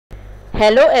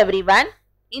Hello everyone.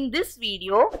 In this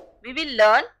video, we will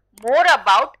learn more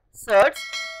about surds.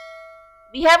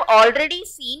 We have already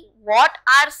seen what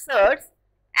are surds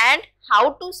and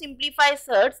how to simplify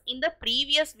surds in the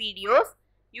previous videos.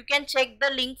 You can check the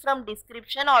link from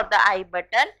description or the I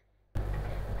button.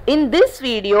 In this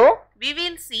video, we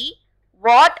will see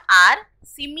what are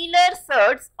similar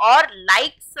surds or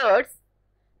like surds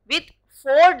with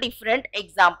 4 different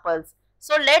examples.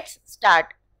 So let's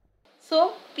start.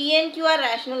 So P and Q are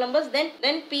rational numbers,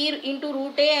 then P into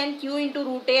root A and Q into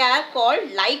root A are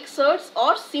called like surds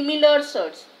or similar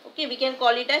surds. Okay, we can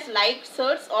call it as like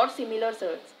surds or similar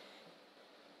surds.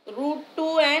 Root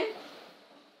 2 and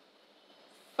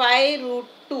phi root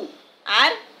 2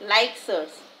 are like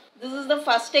surds. This is the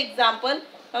first example.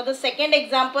 Now the second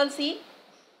example, see,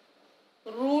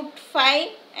 root 5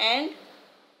 and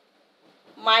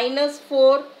minus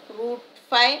 4 root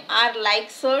 5 are like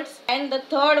surds, and the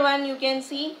third one you can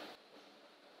see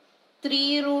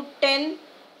 3 root 10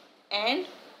 and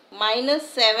minus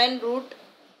 7 root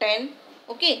 10.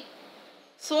 Okay,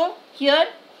 so here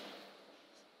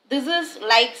this is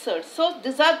like surds. So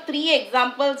these are 3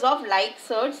 examples of like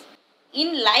surds.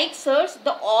 In like surds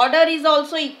the order is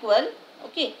also equal.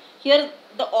 Okay, here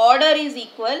the order is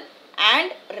equal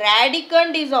and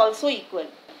radicand is also equal.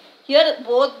 Here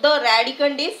both the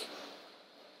radicand is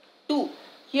 2.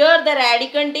 Here the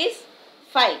radicand is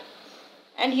 5.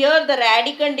 And here the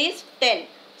radicand is 10.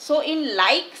 So in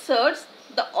like surds,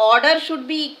 the order should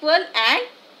be equal and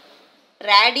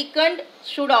radicand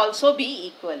should also be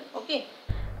equal. Okay.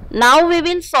 Now we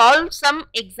will solve some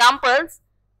examples.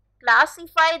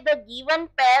 Classify the given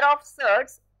pair of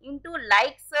surds into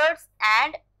like surds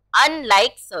and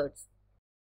unlike surds.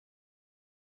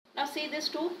 Now see this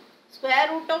two, square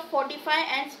root of 45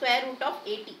 and square root of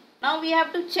 80. Now we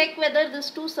have to check whether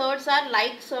these two surds are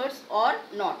like surds or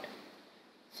not.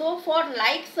 So for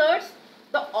like surds,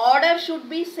 the order should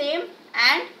be same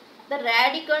and the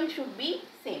radicand should be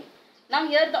same. Now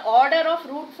here the order of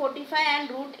root 45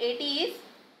 and root 80 is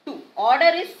 2.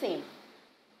 Order is same.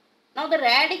 Now the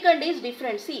radicand is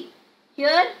different. See,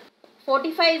 here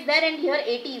 45 is there and here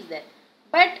 80 is there.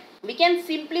 But we can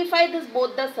simplify this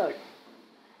both the surd.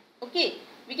 Okay,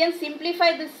 we can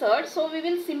simplify this surd. So we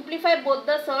will simplify both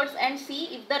the surds and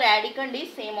see if the radicand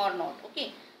is same or not.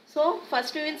 Okay, so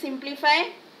first we will simplify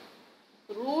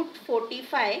root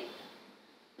 45.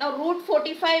 Now root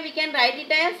 45 we can write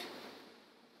it as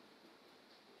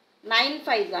 9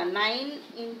 5s are 9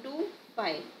 into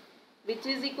 5, which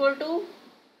is equal to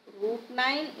root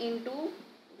 9 into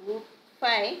root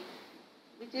 5,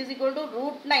 which is equal to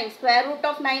root 9. Square root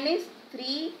of 9 is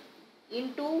 3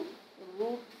 into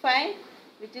root 5,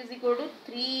 which is equal to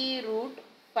 3 root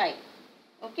 5.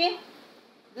 Okay,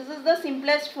 this is the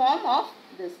simplest form of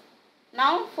this.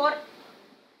 Now for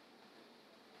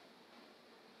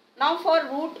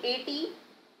root 80,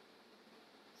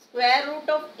 square root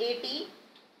of 80,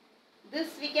 this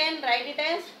we can write it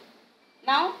as,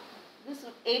 now this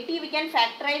 80 we can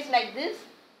factorize like this.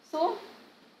 So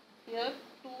here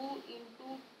 2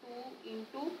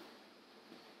 into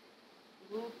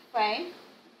root 5,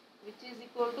 which is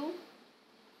equal to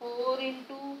 4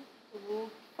 into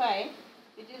root 5,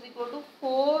 which is equal to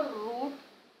 4 root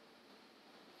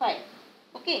 5.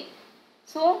 Okay,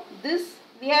 so this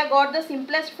we have got the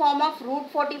simplest form of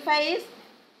root 45 is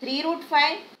 3 root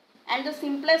 5 and the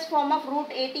simplest form of root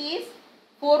 80 is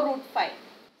 4 root 5.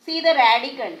 See the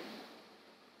radicand.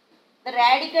 The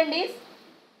radicand is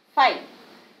 5.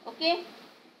 Okay,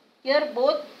 here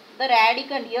both the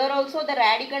radicand, here also the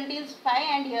radicand is 5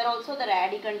 and here also the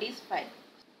radicand is 5.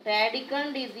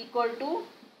 Radicand is equal to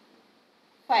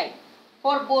 5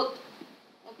 for both.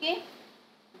 Okay,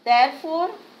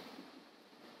 therefore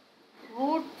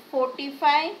root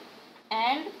 45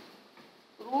 and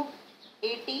root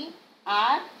 80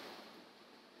 are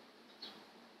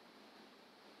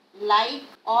like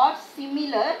or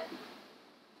similar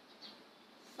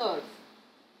surds.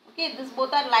 Okay, this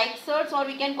both are like surds or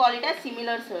we can call it as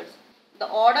similar surds. The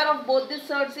order of both these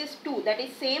surds is 2, that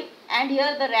is same, and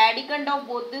here the radicand of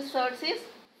both these surds is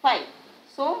 5.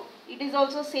 So it is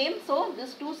also same. So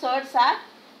these two surds are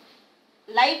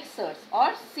like surds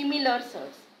or similar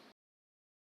surds.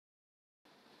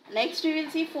 Next we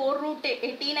will see 4 root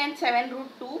 18 and 7 root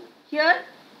 2. Here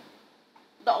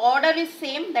the order is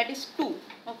same, that is 2.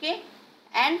 Okay,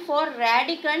 and for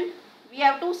radicand we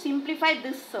have to simplify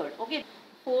this surd. Okay,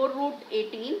 4 root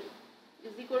 18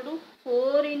 is equal to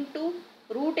 4 into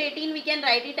root 18, we can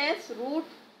write it as root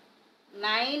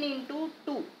 9 into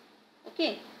 2.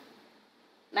 Okay,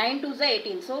 9 2s are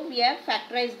 18. So we have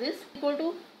factorized this, equal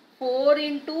to 4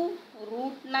 into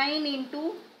root 9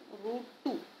 into root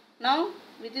 2. Now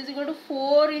which is equal to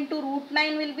 4 into root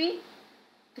 9 will be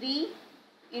 3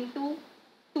 into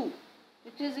 2,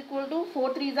 which is equal to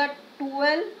 4 3s are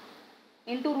 12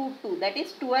 into root 2, that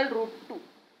is 12 root 2.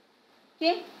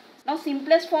 Okay. Now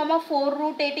simplest form of 4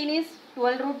 root 18 is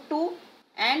 12 root 2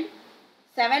 and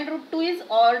 7 root 2 is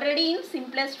already in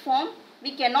simplest form.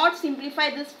 We cannot simplify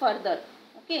this further.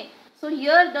 Okay. So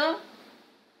here the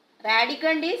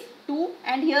radicand is 2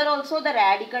 and here also the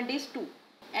radicand is 2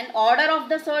 and order of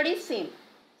the surd is same.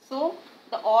 So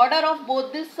the order of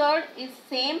both this surd is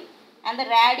same and the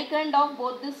radicand of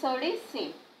both this surd is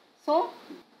same. So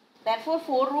therefore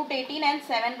 4 root 18 and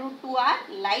 7 root 2 are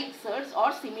like surds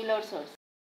or similar surds.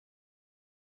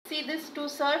 See these two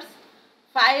surds,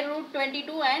 5 root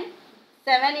 22 and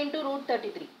 7 into root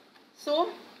 33. So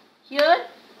here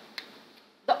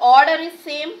the order is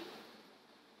same,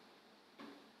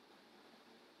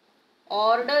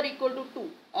 order equal to 2.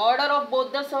 Order of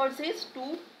both the surds is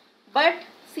 2, but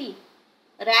see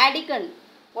radicand,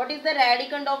 what is the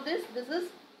radicand of this? This is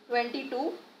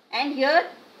 22 and here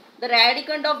the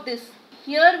radicand of this.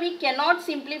 Here we cannot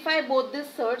simplify both these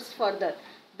surds further.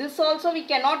 This also we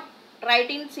cannot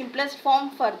write in simplest form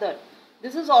further.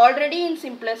 This is already in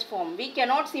simplest form. We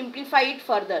cannot simplify it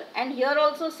further. And here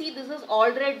also see this is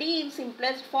already in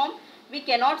simplest form. We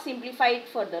cannot simplify it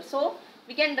further. So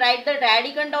we can write the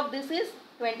radicand of this is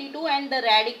 22 and the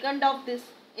radicand of this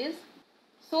is.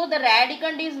 So the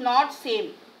radicand is not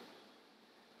same.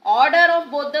 Order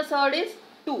of both the surd is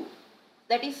 2.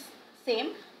 That is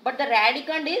same. But the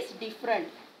radicand is different.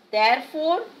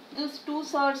 Therefore, these two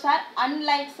surds are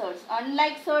unlike surds.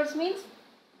 Unlike surds means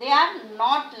they are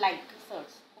not like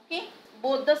surds. Okay.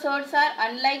 Both the surds are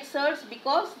unlike surds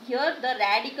because here the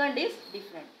radicand is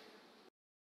different.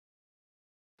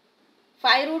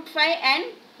 5 root 5 and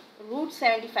root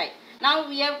 75. Now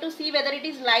we have to see whether it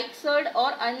is like surd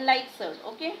or unlike surd.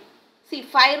 Okay. See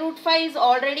 5 root 5 is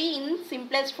already in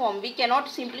simplest form. We cannot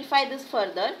simplify this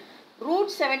further. Root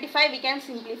 75 we can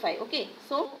simplify. Okay.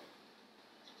 So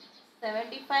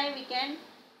 75 we can,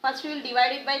 first we will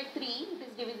divide it by 3. It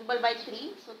is divisible by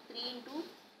 3. So 3 into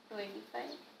 25,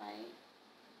 5.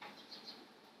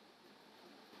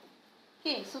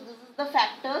 Okay. So this is the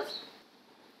factors.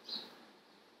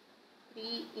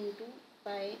 3 into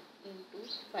 5 into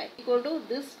 5 equal to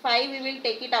this 5 we will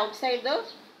take it outside the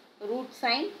root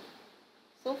sign.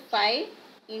 So 5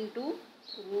 into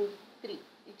root 3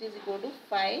 which is equal to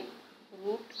 5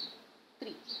 root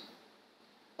 3.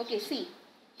 Okay, see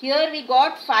here we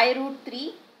got 5 root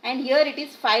 3 and here it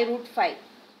is 5 root 5.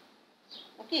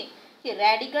 Okay, okay,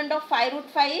 radicand of 5 root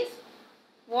 5 is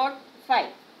what? 5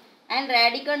 and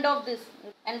radicand of this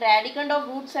and radicand of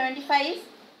root 75 is,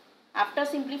 after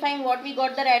simplifying what we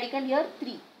got the radicand here?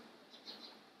 3.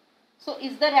 So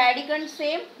is the radicand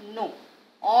same? No.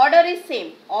 Order is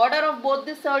same. Order of both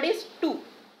this surd is 2.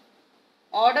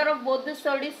 Order of both this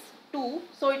surd is 2.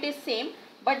 So it is same.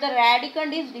 But the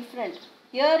radicand is different.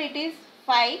 Here it is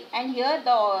 5 and here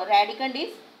the radicand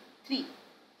is 3.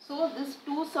 So these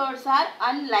two surds are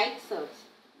unlike surds.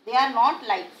 They are not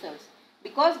like surds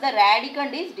because the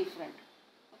radicand is different.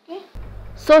 Okay.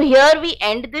 So here we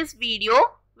end this video.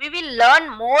 We will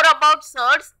learn more about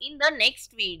surds in the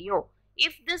next video.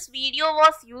 If this video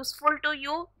was useful to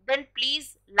you, then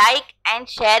please like and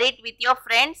share it with your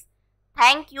friends.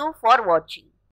 Thank you for watching.